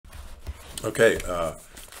Okay,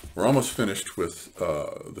 we're almost finished with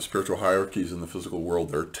the spiritual hierarchies in the physical world.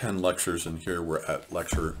 There are 10 lectures in here. We're at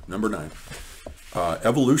lecture number 9.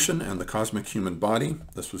 Evolution and the Cosmic Human Body.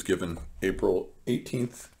 This was given April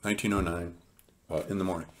 18th, 1909 in the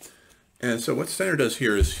morning. And so what Steiner does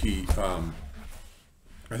here is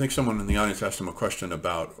I think someone in the audience asked him a question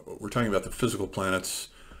about, we're talking about the physical planets,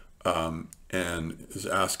 and is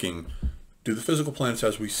asking, do the physical planets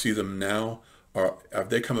as we see them now, have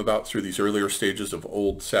they come about through these earlier stages of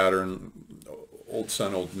old Saturn, old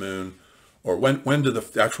Sun, old Moon, or when do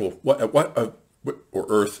the actual or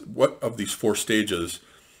Earth? What of these 4 stages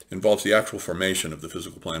involves the actual formation of the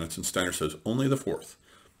physical planets? And Steiner says only the 4th,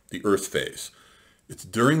 the Earth phase. It's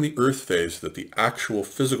during the Earth phase that the actual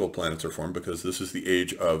physical planets are formed, because this is the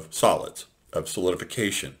age of solids, of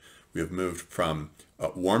solidification. We have moved from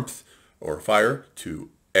warmth or fire to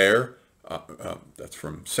air. That's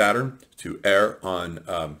from Saturn, to air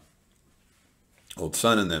on old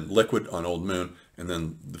Sun, and then liquid on old Moon, and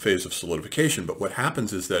then the phase of solidification. But what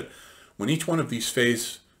happens is that when each one of these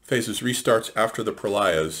phases restarts after the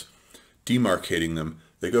pralayas, demarcating them,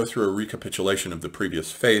 they go through a recapitulation of the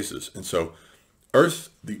previous phases. And so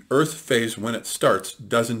the Earth phase, when it starts,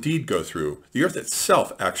 does indeed go through. The Earth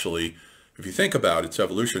itself, actually, if you think about its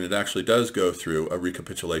evolution, it actually does go through a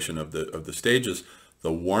recapitulation of the stages.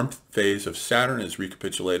 The warmth phase of Saturn is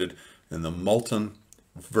recapitulated, and the molten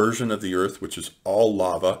version of the Earth, which is all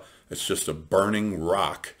lava, it's just a burning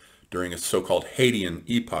rock during its so-called Hadean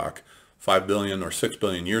epoch, 5 billion or 6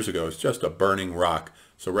 billion years ago. It's just a burning rock.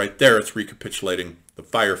 So right there, it's recapitulating the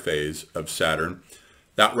fire phase of Saturn.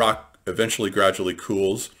 That rock eventually gradually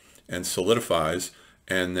cools and solidifies,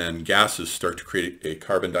 and then gases start to create a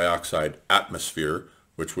carbon dioxide atmosphere,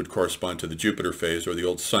 which would correspond to the Jupiter phase or the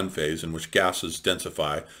old Sun phase, in which gases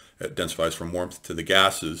densify. It densifies from warmth to the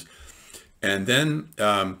gases. And then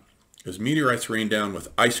as meteorites rain down with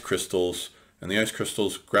ice crystals, and the ice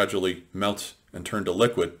crystals gradually melt and turn to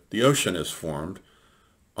liquid, the ocean is formed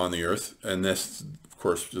on the Earth. And this, of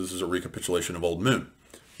course, this is a recapitulation of old Moon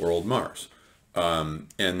or old Mars. And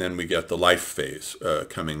then we get the life phase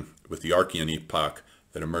coming with the Archean epoch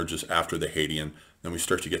that emerges after the Hadean. Then we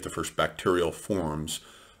start to get the first bacterial forms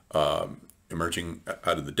emerging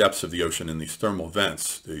out of the depths of the ocean in these thermal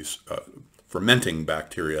vents, these fermenting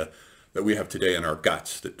bacteria that we have today in our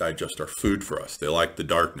guts that digest our food for us. They like the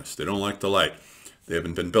darkness. They don't like the light. They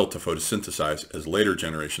haven't been built to photosynthesize as later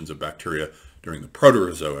generations of bacteria during the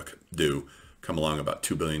Proterozoic do come along about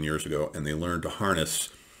 2 billion years ago, and they learn to harness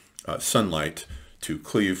sunlight to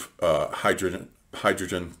cleave hydrogen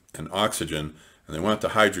and oxygen. And they want the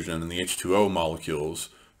hydrogen and the H2O molecules,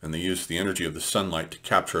 and they use the energy of the sunlight to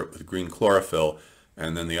capture it with green chlorophyll,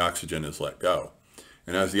 and then the oxygen is let go.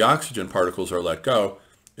 And as the oxygen particles are let go,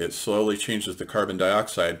 it slowly changes the carbon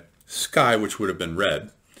dioxide sky, which would have been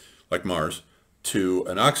red, like Mars, to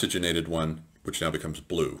an oxygenated one, which now becomes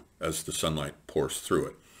blue as the sunlight pours through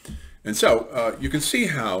it. And so you can see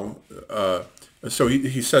how, so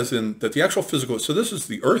he says that the actual physical, so this is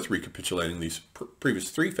the Earth recapitulating these previous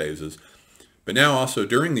 3 phases. But now also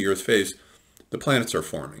during the Earth phase, the planets are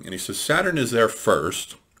forming. And he says Saturn is there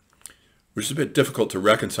first, which is a bit difficult to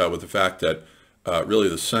reconcile with the fact that really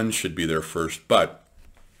the Sun should be there first. But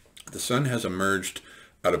the Sun has emerged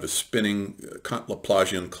out of a spinning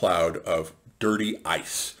Laplacian cloud of dirty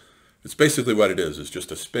ice. It's basically what it is. It's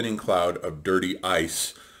just a spinning cloud of dirty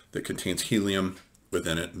ice that contains helium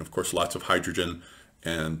within it, and of course lots of hydrogen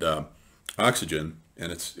and oxygen.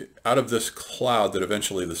 And it's out of this cloud that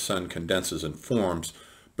eventually the Sun condenses and forms.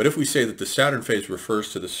 But if we say that the Saturn phase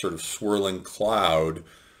refers to this sort of swirling cloud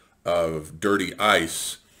of dirty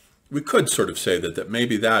ice, we could sort of say that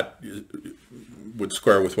maybe that would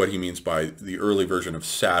square with what he means by the early version of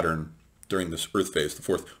Saturn during this Earth phase, the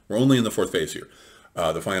 4th. We're only in the 4th phase here,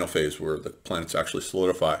 the final phase where the planets actually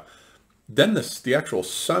solidify. Then the actual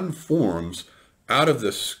Sun forms out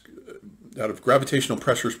of gravitational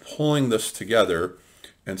pressures pulling this together,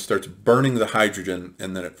 and starts burning the hydrogen,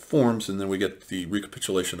 and then it forms, and then we get the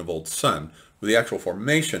recapitulation of old Sun with the actual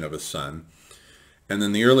formation of a Sun. And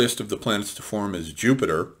then the earliest of the planets to form is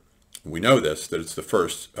Jupiter. We know this, that it's the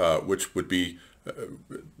first, which would be,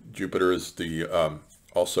 Jupiter is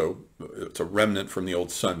also, it's a remnant from the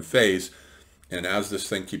old Sun phase. And as this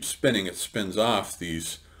thing keeps spinning, it spins off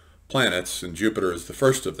these planets, and Jupiter is the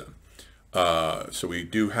first of them. So we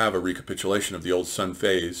do have a recapitulation of the old Sun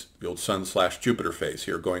phase, the old Sun/Jupiter phase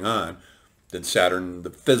here going on. Then Saturn, the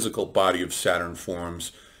physical body of Saturn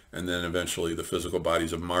forms, and then eventually the physical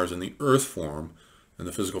bodies of Mars and the Earth form. And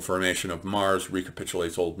the physical formation of Mars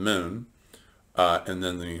recapitulates old Moon, and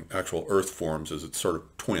then the actual Earth forms as its sort of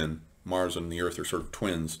twin. Mars and the Earth are sort of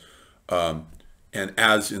twins And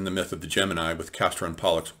as in the myth of the Gemini with Castor and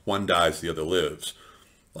Pollux, one dies, the other lives.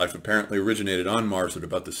 Life apparently originated on Mars at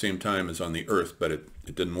about the same time as on the Earth, but it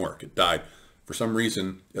didn't work. It died. For some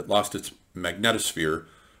reason, it lost its magnetosphere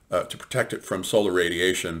to protect it from solar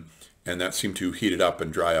radiation, and that seemed to heat it up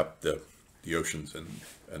and dry up the oceans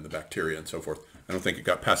and the bacteria and so forth. I don't think it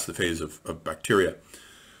got past the phase of bacteria.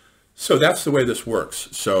 So that's the way this works.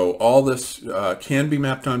 So all this can be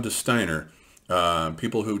mapped onto Steiner.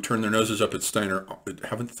 People who turn their noses up at Steiner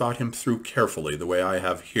haven't thought him through carefully the way I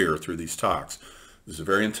have here through these talks. This is a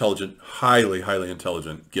very intelligent, highly, highly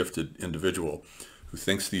intelligent, gifted individual who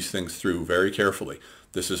thinks these things through very carefully.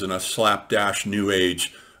 This isn't a slapdash New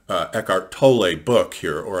Age Eckhart Tolle book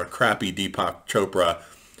here, or a crappy Deepak Chopra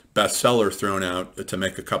bestseller thrown out to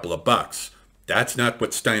make a couple of bucks. That's not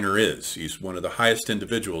what Steiner is. He's one of the highest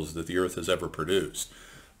individuals that the Earth has ever produced.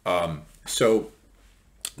 So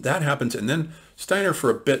that happens, and then Steiner for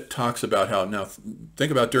a bit talks about how, now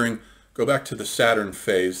think about go back to the Saturn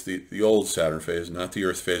phase, the old Saturn phase, not the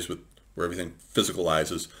Earth phase where everything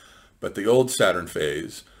physicalizes, but the old Saturn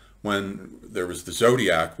phase, when there was the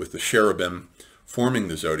zodiac with the cherubim forming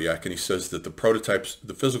the zodiac, and he says that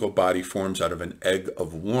the physical body forms out of an egg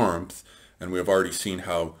of warmth, and we have already seen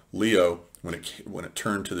how Leo, when it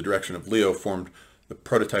turned to the direction of Leo, formed the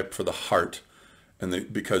prototype for the heart.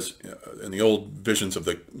 And because in the old visions of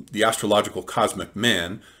the astrological cosmic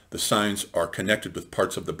man, the signs are connected with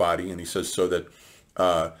parts of the body, and he says so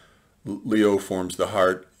that Leo forms the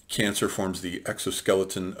heart, Cancer forms the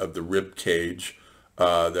exoskeleton of the rib cage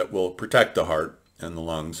that will protect the heart and the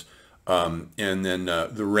lungs, and then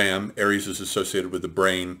the Ram, Aries, is associated with the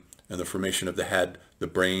brain and the formation of the head, the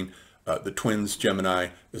brain. The twins, Gemini,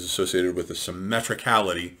 is associated with the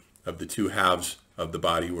symmetricality of the two halves of the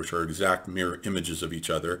body, which are exact mirror images of each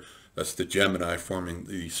other. That's the Gemini forming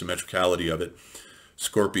the symmetricality of it.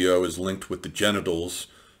 Scorpio is linked with the genitals.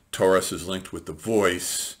 Taurus is linked with the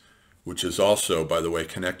voice, which is also, by the way,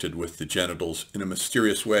 connected with the genitals in a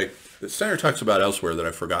mysterious way that Steiner talks about elsewhere that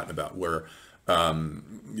I've forgotten about, where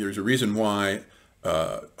there's a reason why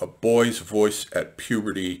a boy's voice at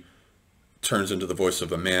puberty turns into the voice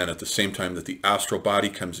of a man at the same time that the astral body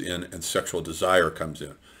comes in and sexual desire comes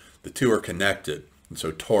in. The two are connected. And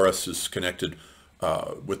so Taurus is connected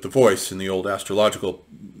with the voice in the old astrological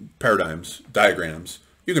diagrams.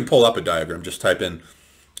 You can pull up a diagram, just type in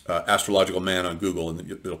astrological man on Google, and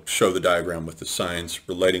it'll show the diagram with the signs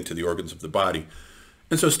relating to the organs of the body.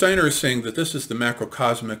 And so Steiner is saying that this is the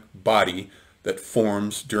macrocosmic body that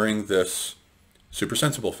forms during this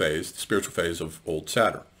supersensible phase, the spiritual phase of old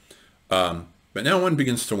Saturn. But now one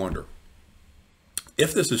begins to wonder,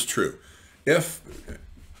 if this is true, and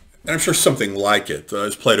I'm sure something like it,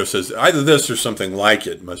 as Plato says, either this or something like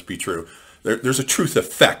it must be true. There's a truth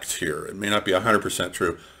effect here. It may not be 100%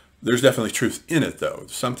 true. There's definitely truth in it, though.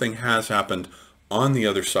 Something has happened on the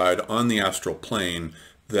other side, on the astral plane,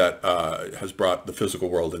 that has brought the physical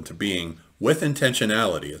world into being with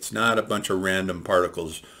intentionality. It's not a bunch of random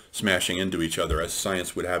particles smashing into each other, as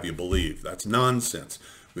science would have you believe. That's nonsense.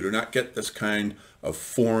 We do not get this kind of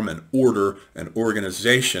form and order and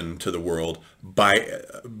organization to the world by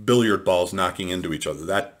billiard balls knocking into each other.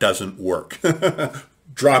 That doesn't work.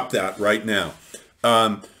 Drop that right now.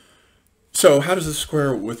 So how does this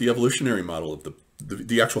square with the evolutionary model of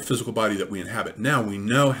the actual physical body that we inhabit now we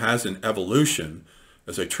know has an evolution,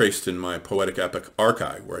 as I traced in my poetic epic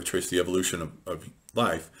Archive, where I traced the evolution of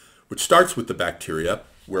life, which starts with the bacteria,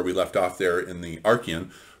 where we left off there in the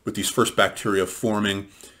Archean, with these first bacteria forming,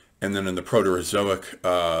 and then in the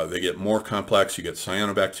Proterozoic, they get more complex. You get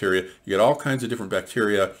cyanobacteria. You get all kinds of different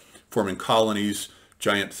bacteria forming colonies,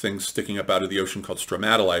 giant things sticking up out of the ocean called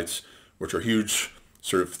stromatolites, which are huge,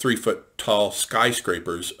 sort of 3-foot tall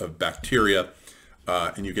skyscrapers of bacteria.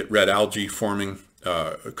 And you get red algae forming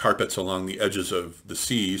carpets along the edges of the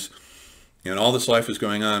seas. And all this life is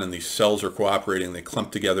going on, and these cells are cooperating. They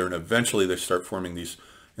clump together, and eventually they start forming these.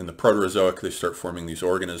 In the Proterozoic, they start forming these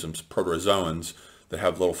organisms, proterozoans, that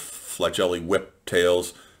have little flagelli whip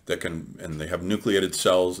tails and they have nucleated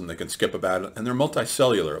cells, and they can skip about, and they're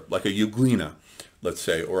multicellular, like a euglena, let's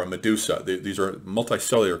say, or a medusa. These are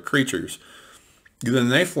multicellular creatures. Then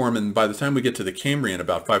they form, and by the time we get to the Cambrian,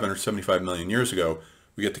 about 575 million years ago,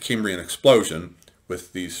 we get the Cambrian explosion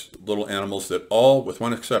with these little animals that all, with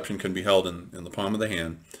one exception, can be held in the palm of the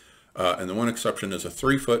hand. And the one exception is a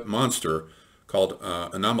 3-foot monster called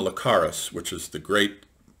Anomalocaris, which is the great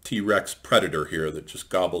T-Rex predator here that just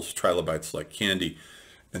gobbles trilobites like candy.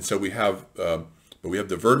 And so we have the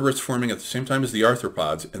vertebrates forming at the same time as the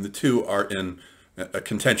arthropods, and the two are in a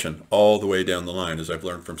contention all the way down the line, as I've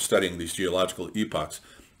learned from studying these geological epochs.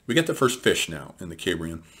 We get the first fish now in the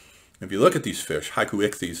Cambrian, If you look at these fish,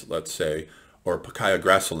 Hycuichthys, let's say, or Pacaya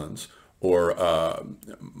gracilens, or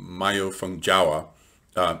Myofungjawa,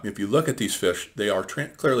 if you look at these fish, they are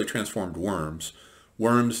clearly transformed worms,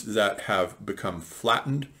 worms that have become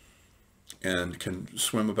flattened and can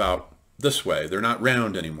swim about this way. They're not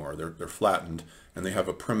round anymore. They're flattened, and they have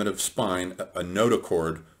a primitive spine, a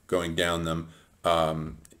notochord going down them,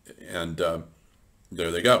 there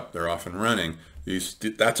they go. They're off and running.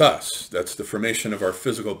 That's us. That's the formation of our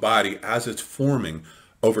physical body as it's forming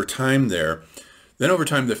over time there. Then over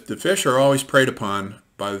time, the fish are always preyed upon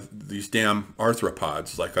by these damn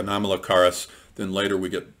arthropods like Anomalocaris. Then later we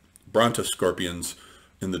get brontoscorpions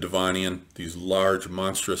in the Devonian, these large,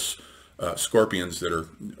 monstrous scorpions that are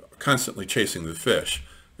constantly chasing the fish,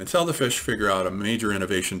 until the fish figure out a major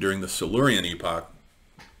innovation during the Silurian epoch,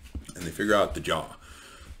 and they figure out the jaw.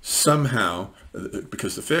 Somehow,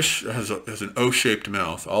 because the fish has an O-shaped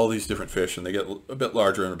mouth, all these different fish, and they get a bit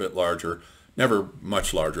larger and a bit larger, never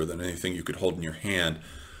much larger than anything you could hold in your hand,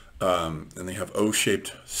 and they have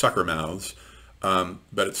O-shaped sucker mouths.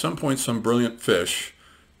 But at some point, some brilliant fish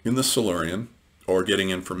in the Silurian, or getting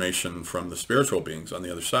information from the spiritual beings on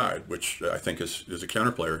the other side, which I think is a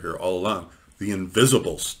counterplayer here all along, the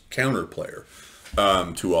invisible counterplayer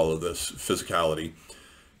to all of this physicality,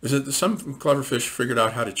 is that some clever fish figured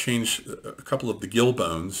out how to change a couple of the gill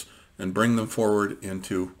bones and bring them forward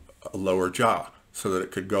into a lower jaw so that it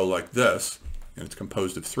could go like this, and it's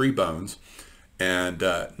composed of 3 bones. And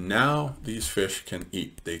now these fish can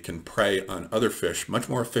eat. They can prey on other fish much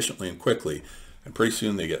more efficiently and quickly. And pretty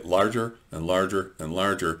soon they get larger and larger and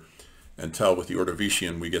larger, until with the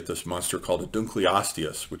Ordovician we get this monster called a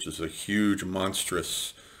Dunkleosteus, which is a huge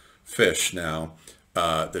monstrous fish now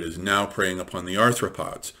that is now preying upon the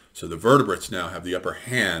arthropods. So the vertebrates now have the upper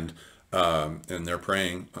hand, and they're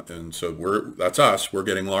preying, and so that's us. We're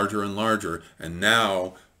getting larger and larger, and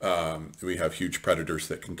now we have huge predators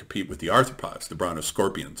that can compete with the arthropods, the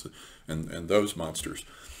brontoscorpions, and those monsters.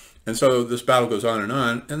 And so this battle goes on,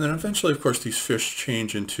 and then eventually, of course, these fish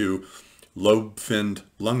change into lobe-finned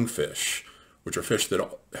lungfish, which are fish that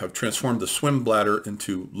have transformed the swim bladder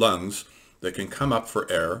into lungs that can come up for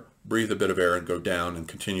air, breathe a bit of air, and go down and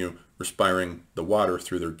continue respiring the water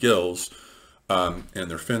through their gills. And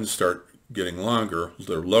their fins start getting longer,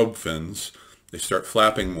 their lobe fins. They start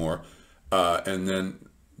flapping more, and then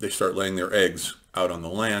they start laying their eggs out on the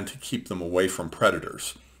land to keep them away from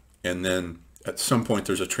predators. And then at some point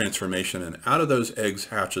there's a transformation, and out of those eggs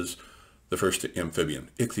hatches the first amphibian,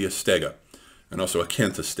 Ichthyostega, and also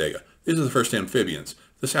Acanthostega. These are the first amphibians.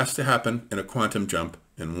 This has to happen in a quantum jump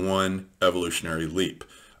in one evolutionary leap.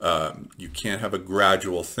 You can't have a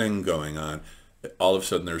gradual thing going on. All of a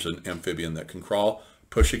sudden there's an amphibian that can crawl,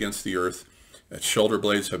 push against the earth. Its shoulder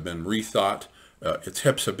blades have been rethought. Its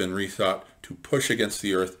hips have been rethought to push against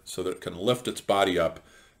the earth so that it can lift its body up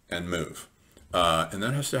and move. And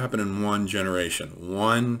that has to happen in one generation.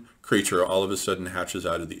 One creature all of a sudden hatches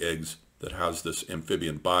out of the eggs that has this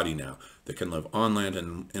amphibian body now that can live on land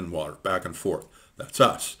and in water, back and forth. That's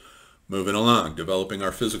us, moving along, developing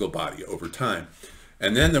our physical body over time.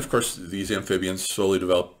 And then, of course, these amphibians slowly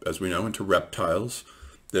develop, as we know, into reptiles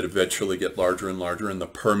that eventually get larger and larger. In the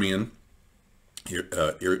Permian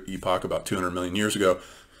epoch, about 200 million years ago,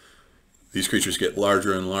 these creatures get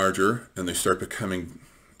larger and larger, and they start becoming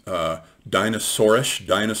dinosaurish,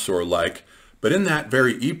 dinosaur-like. But in that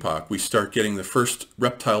very epoch, we start getting the first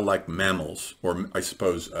reptile-like mammals, or I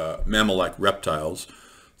suppose mammal-like reptiles.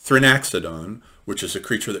 Thrinaxodon, which is a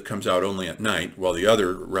creature that comes out only at night while the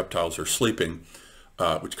other reptiles are sleeping,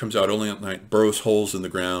 which comes out only at night, burrows holes in the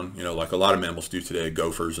ground, you know, like a lot of mammals do today,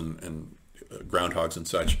 gophers and groundhogs and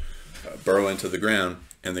such, burrow into the ground,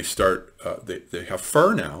 and they start, they have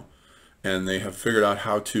fur now, and they have figured out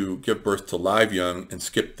how to give birth to live young and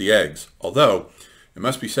skip the eggs. Although, it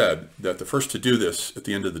must be said that the first to do this at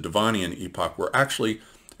the end of the Devonian epoch were actually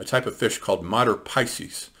a type of fish called Mater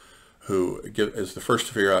piscis, who is the first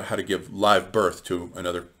to figure out how to give live birth to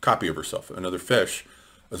another copy of herself, another fish,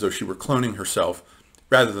 as though she were cloning herself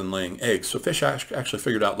rather than laying eggs. So fish actually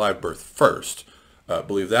figured out live birth first,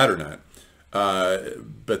 believe that or not.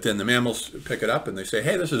 But then the mammals pick it up and they say,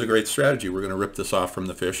 hey, this is a great strategy. We're going to rip this off from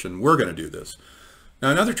the fish and we're going to do this.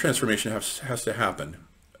 Now, another transformation has to happen.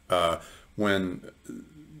 When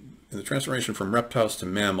in the transformation from reptiles to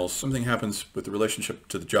mammals, something happens with the relationship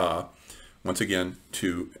to the jaw, once again,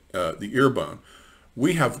 to the ear bone.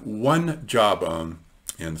 We have one jawbone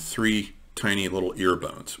and 3 tiny little ear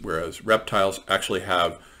bones, whereas reptiles actually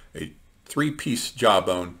have a 3-piece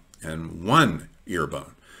jawbone and 1 ear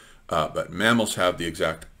bone. But mammals have the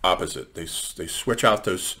exact opposite. They switch out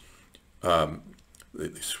those,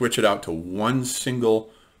 they switch it out to one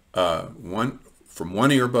single from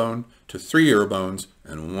one ear bone to 3 ear bones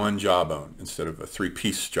and 1 jawbone instead of a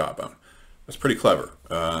 3-piece jawbone. That's pretty clever.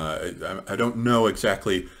 I don't know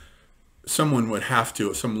exactly. Some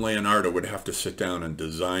Leonardo would have to sit down and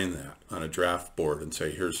design that on a draft board and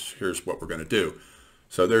say, here's what we're going to do.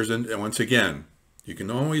 So once again, you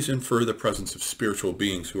can always infer the presence of spiritual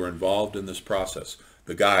beings who are involved in this process.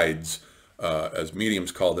 The guides, as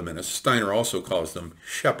mediums call them, and as Steiner also calls them,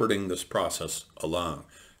 shepherding this process along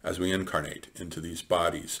as we incarnate into these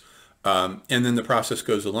bodies. And then the process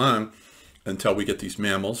goes along until we get these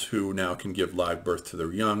mammals who now can give live birth to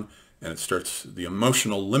their young, and it starts the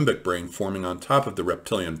emotional limbic brain forming on top of the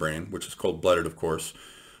reptilian brain, which is cold-blooded, of course,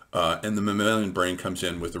 and the mammalian brain comes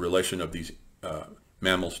in with the relation of these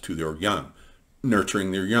mammals to their young,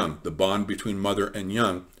 nurturing their young, the bond between mother and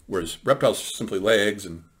young, whereas reptiles simply lay eggs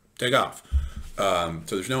and take off. So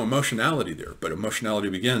there's no emotionality there, but emotionality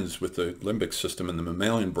begins with the limbic system in the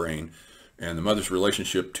mammalian brain and the mother's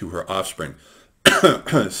relationship to her offspring.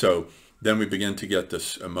 So then we begin to get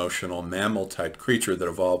this emotional mammal-type creature that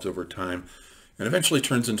evolves over time and eventually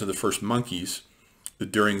turns into the first monkeys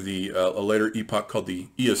during a later epoch called the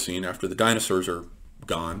Eocene, after the dinosaurs are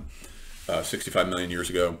gone, 65 million years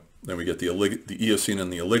ago. Then we get the Eocene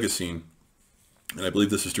and the Oligocene, and I believe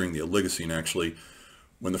this is during the Oligocene, actually,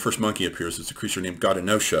 when the first monkey appears. It's a creature named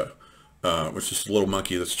Gaudinosha, which is a little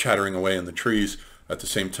monkey that's chattering away in the trees at the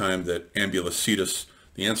same time that Ambulocetus,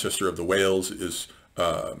 the ancestor of the whales, is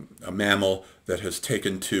a mammal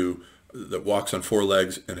that walks on 4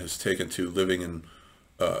 legs and has taken to living in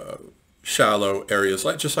shallow areas,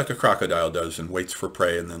 just like a crocodile does, and waits for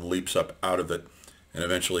prey and then leaps up out of it and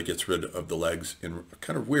eventually gets rid of the legs in a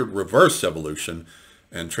kind of weird reverse evolution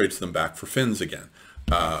and trades them back for fins again.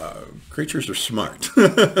 Creatures are smart.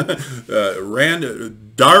 The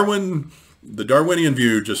Darwinian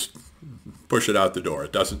view, just push it out the door.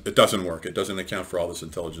 It doesn't work. It doesn't account for all this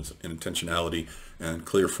intelligence and intentionality and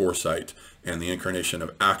clear foresight and the incarnation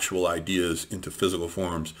of actual ideas into physical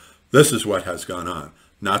forms. This is what has gone on,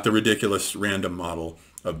 not the ridiculous random model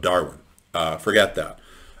of Darwin. Forget that.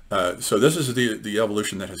 So this is the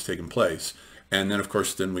evolution that has taken place. And then, of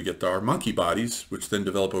course, then we get our monkey bodies, which then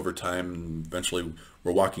develop over time. And eventually,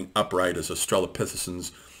 we're walking upright as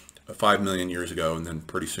Australopithecines 5 million years ago. And then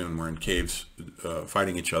pretty soon, we're in caves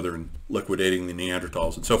fighting each other and liquidating the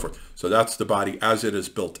Neanderthals and so forth. So that's the body as it is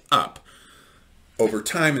built up over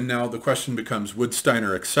time. And now the question becomes, would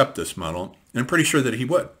Steiner accept this model? And I'm pretty sure that he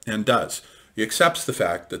would and does. He accepts the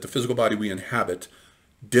fact that the physical body we inhabit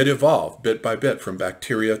did evolve bit by bit from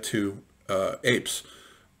bacteria to apes.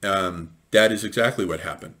 That is exactly what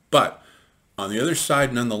happened. But on the other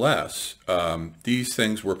side, nonetheless, these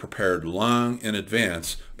things were prepared long in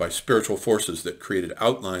advance by spiritual forces that created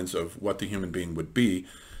outlines of what the human being would be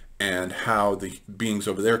and how the beings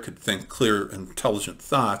over there could think clear, intelligent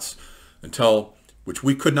thoughts, which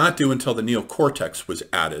we could not do until the neocortex was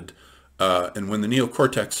added. And when the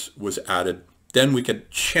neocortex was added, then we could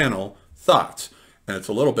channel thoughts. And it's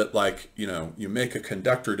a little bit like, you make a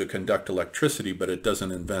conductor to conduct electricity, but it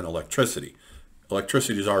doesn't invent electricity.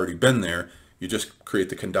 Electricity has already been there. You just create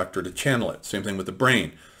the conductor to channel it. Same thing with the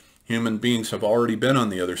brain. Human beings have already been on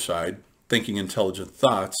the other side, thinking intelligent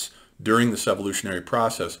thoughts during this evolutionary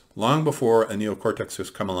process, long before a neocortex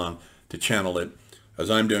has come along to channel it,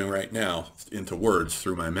 as I'm doing right now, into words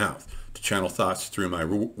through my mouth, to channel thoughts through my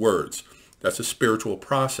words. That's a spiritual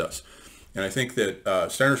process. And I think that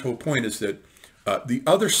Steiner's whole point is that the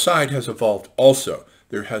other side has evolved also.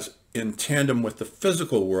 There has, in tandem with the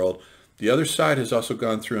physical world, the other side has also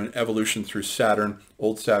gone through an evolution through Saturn,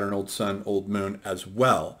 old sun, old moon as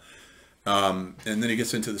well. And then he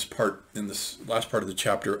gets into this part, in this last part of the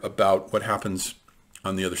chapter, about what happens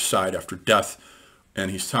on the other side after death.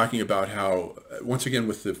 And he's talking about how, once again,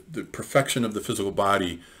 with the perfection of the physical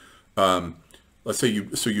body, let's say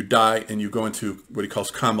you die and you go into what he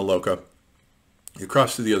calls kama loka. You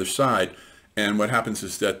cross to the other side. And what happens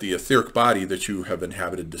is that the etheric body that you have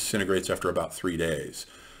inhabited disintegrates after about 3 days.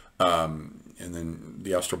 And then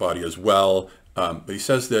the astral body as well. But he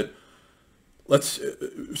says that,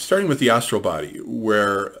 starting with the astral body,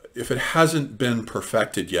 where if it hasn't been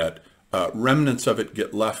perfected yet, remnants of it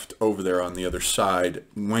get left over there on the other side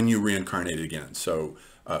when you reincarnate again. So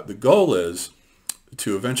the goal is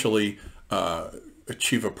to eventually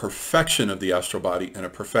achieve a perfection of the astral body and a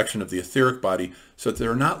perfection of the etheric body so that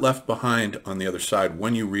they're not left behind on the other side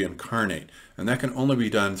when you reincarnate. And that can only be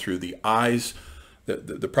done through the eyes,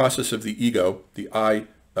 the process of the ego, the I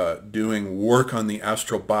doing work on the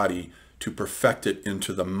astral body to perfect it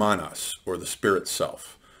into the manas, or the spirit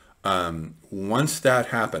self. Once that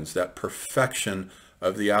happens, that perfection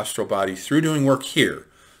of the astral body through doing work here,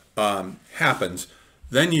 happens,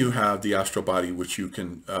 then you have the astral body, which you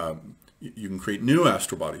can create new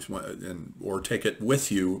astral bodies or take it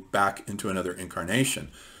with you back into another incarnation.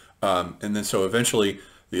 And then so eventually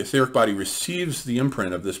the etheric body receives the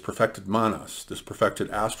imprint of this perfected manas, this perfected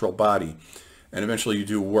astral body. And eventually you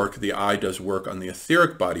do work, the eye does work on the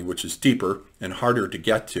etheric body, which is deeper and harder to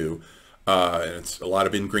get to. And it's a lot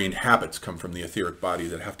of ingrained habits come from the etheric body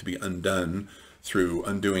that have to be undone through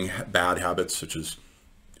undoing bad habits such as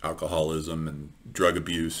alcoholism and drug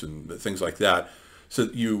abuse and things like that. So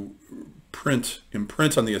that you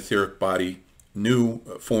imprint on the etheric body new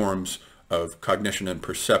forms of cognition and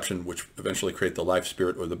perception, which eventually create the life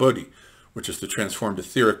spirit or the buddhi, which is the transformed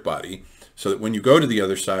etheric body, so that when you go to the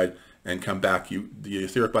other side and come back, the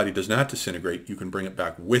etheric body does not disintegrate. You can bring it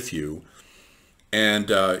back with you. And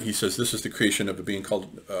he says this is the creation of a being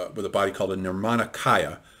called, with a body called a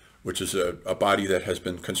nirmanakaya, which is a body that has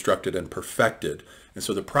been constructed and perfected. And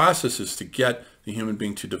so the process is to get the human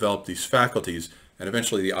being to develop these faculties, and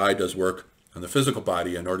eventually the eye does work on the physical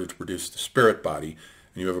body in order to produce the spirit body,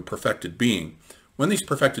 and you have a perfected being. When these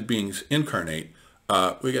perfected beings incarnate,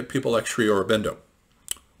 we get people like Sri Aurobindo,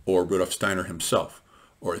 or Rudolf Steiner himself,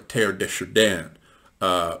 or a Teilhard de Chardin,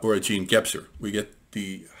 or a Jean Gebser. We get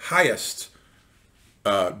the highest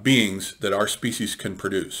beings that our species can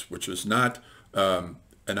produce, which is not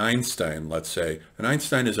an Einstein, let's say. An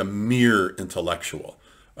Einstein is a mere intellectual.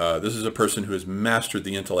 This is a person who has mastered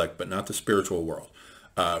the intellect, but not the spiritual world.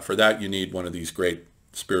 For that, you need one of these great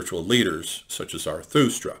spiritual leaders, such as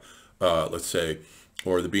Zarathustra, let's say,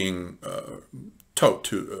 or the being Tot,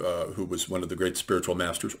 who was one of the great spiritual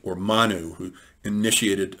masters, or Manu, who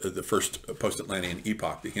initiated the first post-Atlantean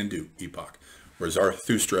epoch, the Hindu epoch, where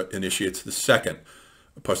Zarathustra initiates the second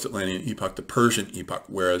post-Atlantean epoch, the Persian epoch,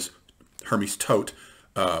 whereas Hermes Tot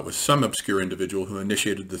was some obscure individual who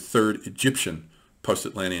initiated the third Egyptian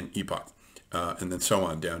post-Atlantean epoch, and then so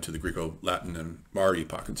on down to the Greco-Latin and Mari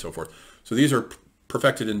epoch and so forth. So these are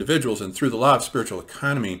perfected individuals, and through the law of spiritual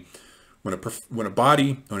economy, when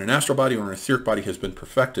an astral body or an etheric body has been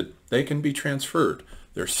perfected, they can be transferred.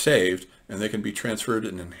 They're saved, and they can be transferred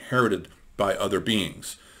and inherited by other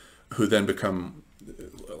beings, who then become,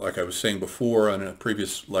 like I was saying before on a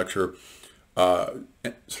previous lecture,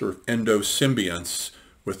 sort of endosymbionts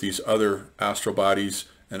with these other astral bodies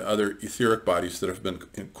and other etheric bodies that have been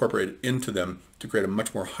incorporated into them to create a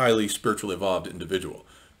much more highly spiritually evolved individual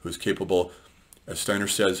who is capable, as Steiner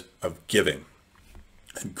says, of giving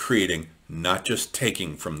and creating, not just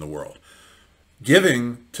taking from the world.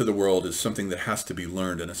 Giving to the world is something that has to be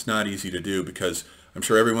learned, and it's not easy to do, because I'm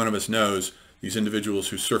sure every one of us knows these individuals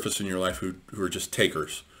who surface in your life who are just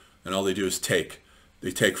takers, and all they do is take.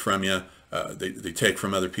 They take from you, they take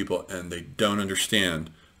from other people, and they don't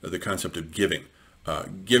understand the concept of giving.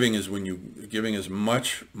 Giving is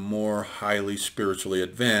much more highly spiritually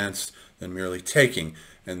advanced than merely taking.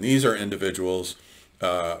 And these are individuals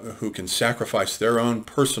who can sacrifice their own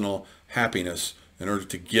personal happiness in order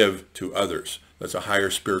to give to others. That's a higher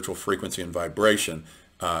spiritual frequency and vibration.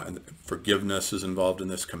 And forgiveness is involved in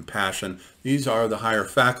this, compassion. These are the higher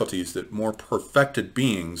faculties that more perfected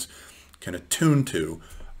beings can attune to.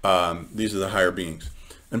 These are the higher beings.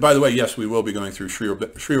 And by the way, yes, we will be going through Sri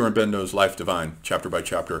Aurobindo's Life Divine, chapter by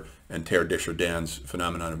chapter, and Teilhard de Chardin's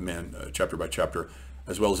Phenomenon of Man, chapter by chapter,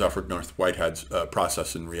 as well as Alfred North Whitehead's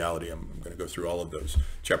Process in Reality. I'm going to go through all of those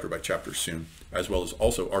chapter by chapter soon, as well as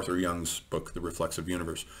also Arthur Young's book, The Reflexive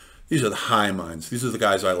Universe. These are the high minds. These are the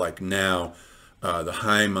guys I like now, the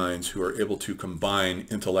high minds who are able to combine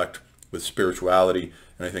intellect with spirituality.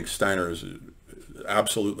 And I think Steiner is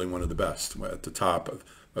absolutely one of the best at the top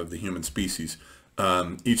of the human species.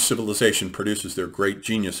 Each civilization produces their great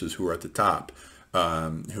geniuses who are at the top,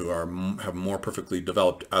 who have more perfectly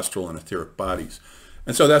developed astral and etheric bodies.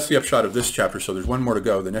 And so that's the upshot of this chapter. So there's one more to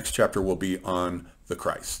go. The next chapter will be on the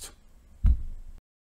Christ.